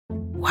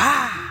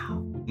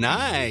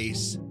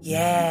Nice.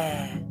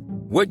 Yeah.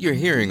 What you're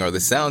hearing are the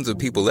sounds of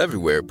people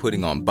everywhere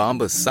putting on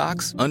Bombas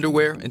socks,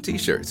 underwear, and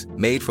T-shirts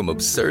made from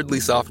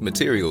absurdly soft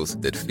materials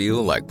that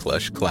feel like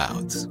plush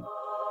clouds.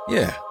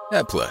 Yeah,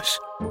 that plush.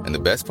 And the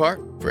best part?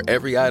 For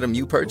every item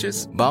you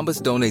purchase,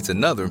 Bombas donates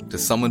another to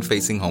someone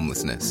facing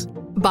homelessness.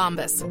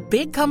 Bombas.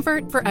 Big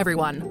comfort for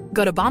everyone.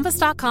 Go to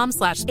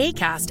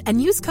bombas.com/ACAST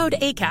and use code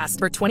ACAST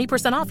for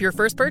 20% off your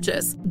first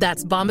purchase.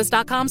 That's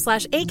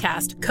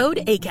bombas.com/ACAST.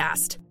 Code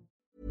ACAST.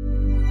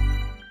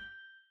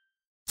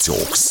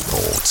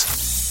 talkSPORT.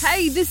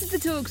 Hey, this is the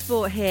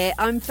talkSPORT here.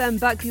 I'm Fern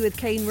Buckley with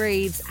Kane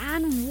Reeves.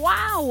 And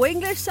wow,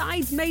 English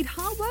sides made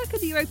hard work of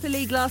the Europa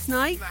League last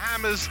night. The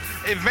Hammers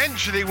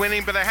eventually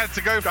winning, but they had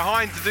to go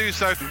behind to do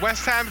so.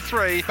 West Ham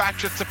 3,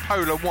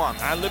 Topola 1.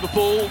 And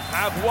Liverpool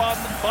have won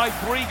by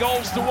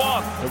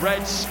 3-1. The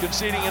Reds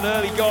conceding an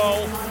early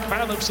goal,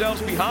 found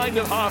themselves behind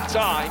at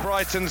half-time.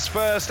 Brighton's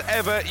first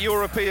ever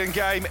European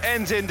game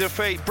ends in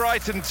defeat.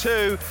 Brighton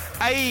 2,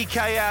 AEK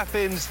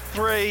Athens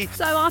 3.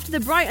 So after the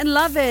Brighton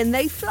loving,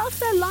 they fluffed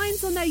their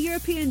lines on their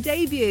European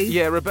debut.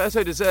 Yeah,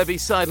 Roberto De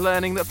Zerbi's side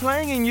learning that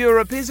playing in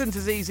Europe isn't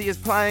as easy as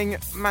playing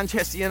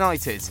Manchester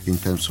United. In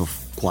terms of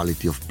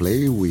quality of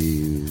play,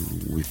 we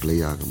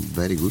play a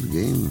very good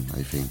game,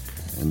 I think.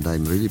 And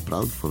I'm really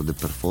proud for the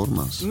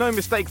performance. No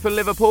mistake for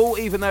Liverpool,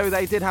 even though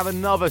they did have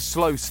another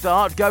slow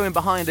start, going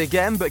behind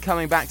again, but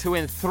coming back to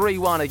win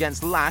 3-1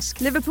 against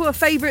Lask. Liverpool are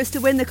favourites to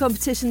win the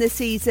competition this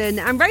season,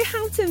 and Ray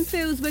Houghton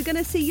feels we're going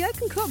to see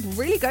Jurgen Klopp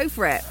really go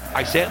for it.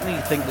 I certainly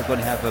think they're going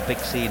to have a big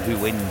say in who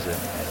wins it.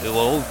 It will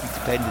always be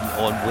dependent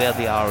on where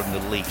they are in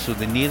the league. So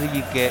the nearer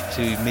you get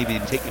to maybe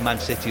taking Man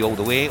City all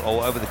the way, or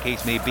whatever the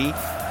case may be,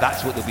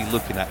 that's what they'll be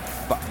looking at.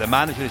 But the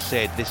manager has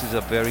said this is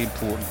a very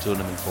important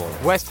tournament for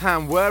them. West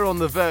Ham were on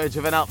the verge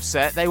of an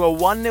upset. They were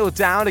 1-0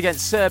 down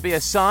against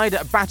Serbia's side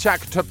at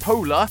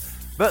Topola,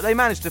 but they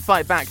managed to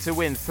fight back to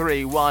win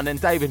 3-1, and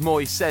David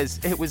Moyes says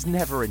it was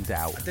never in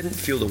doubt. I didn't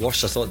feel the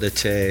worst. I thought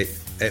that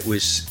it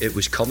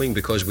was coming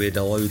because we had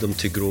allowed them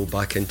to grow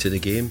back into the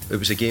game. It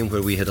was a game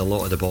where we had a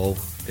lot of the ball,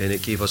 and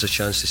it gave us a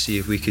chance to see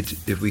if we could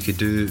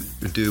do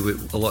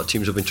what a lot of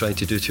teams have been trying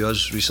to do to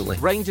us recently.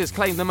 Rangers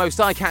claimed the most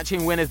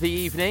eye-catching win of the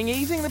evening,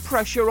 easing the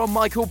pressure on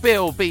Michael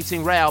Beale,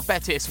 beating Real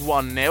Betis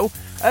 1-0.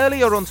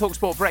 Earlier on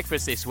talkSPORT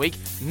Breakfast this week,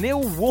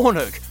 Neil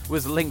Warnock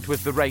was linked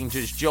with the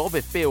Rangers' job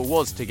if Beale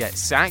was to get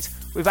sacked,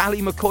 with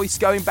Ali McCoist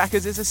going back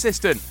as his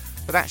assistant.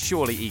 But that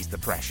surely eased the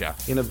pressure.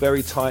 In a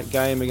very tight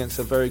game against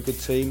a very good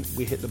team,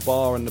 we hit the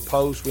bar and the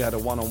post, we had a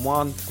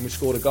one-on-one, and we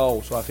scored a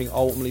goal. So I think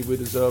ultimately we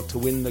deserved to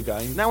win the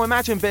game. Now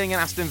imagine being an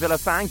Aston Villa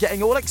fan,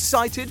 getting all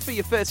excited for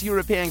your first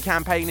European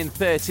campaign in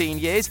 13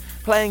 years,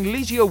 playing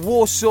Legia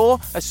Warsaw,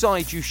 a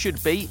side you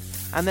should beat,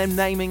 and then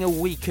naming a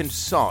weakened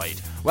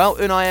side. Well,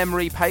 Unai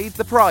Emery paid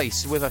the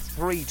price with a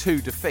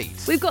 3-2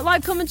 defeat. We've got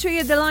live commentary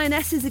of the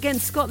Lionesses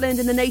against Scotland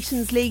in the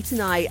Nations League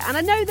tonight. And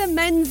I know the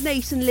Men's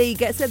Nation League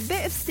gets a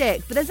bit of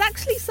stick, but there's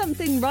actually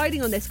something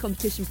riding on this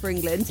competition for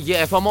England.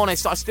 Yeah, if I'm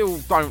honest, I still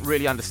don't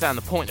really understand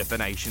the point of the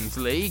Nations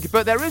League.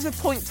 But there is a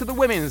point to the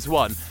women's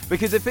one,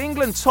 because if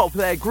England top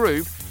their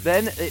group,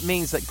 then it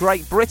means that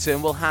Great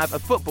Britain will have a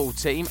football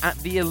team at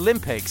the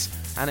Olympics,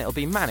 and it'll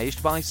be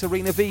managed by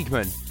Serena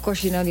Wiegman. Of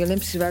course, you know, the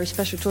Olympics is a very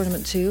special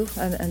tournament too,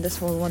 and that's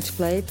what we want to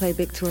play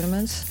big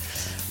tournaments.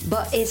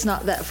 But it's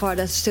not that far,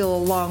 that's still a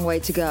long way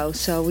to go.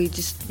 So we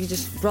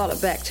just brought it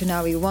back to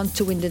now. We want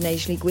to win the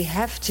Nation League. We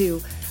have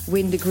to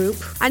win the group.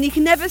 And you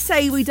can never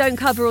say we don't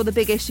cover all the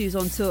big issues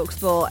on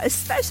talkSPORT,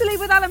 especially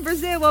with Alan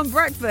Brazil on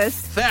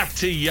breakfast.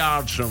 30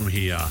 yards from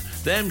here.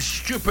 Them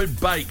stupid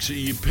bikes that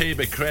you pay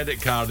by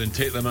credit card and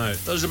take them out.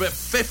 There's about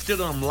 50 of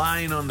them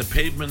lying on the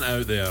pavement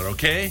out there,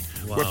 okay?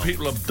 Wow. Where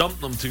people have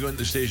dumped them to go into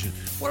the station.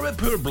 What about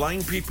poor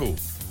blind people?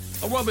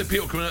 Or what about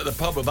people coming out of the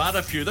pub who've had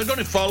a few? They're going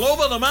to fall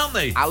over them, aren't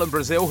they? Alan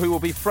Brazil, who will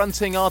be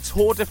fronting our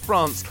Tour de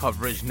France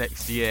coverage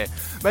next year.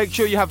 Make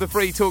sure you have the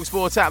free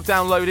talkSPORT app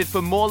downloaded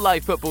for more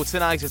live football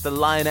tonight as the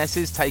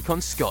Lionesses take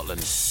on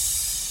Scotland.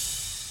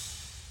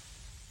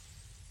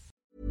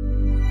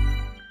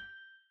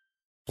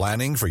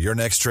 Planning for your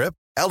next trip?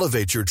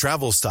 Elevate your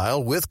travel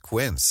style with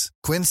Quince.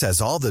 Quince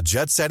has all the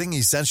jet-setting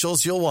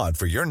essentials you'll want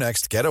for your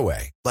next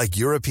getaway, like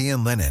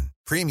European linen,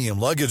 premium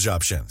luggage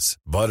options,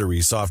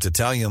 buttery soft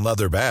Italian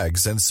leather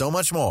bags, and so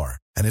much more.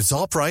 And it's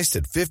all priced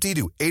at 50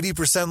 to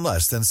 80%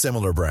 less than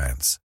similar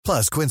brands.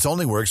 Plus, Quince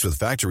only works with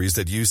factories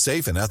that use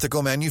safe and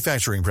ethical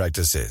manufacturing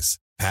practices.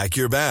 Pack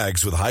your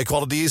bags with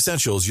high-quality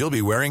essentials you'll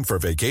be wearing for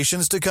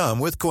vacations to come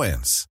with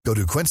Quince. Go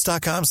to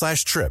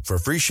quince.com/trip for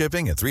free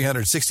shipping and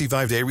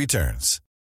 365-day returns.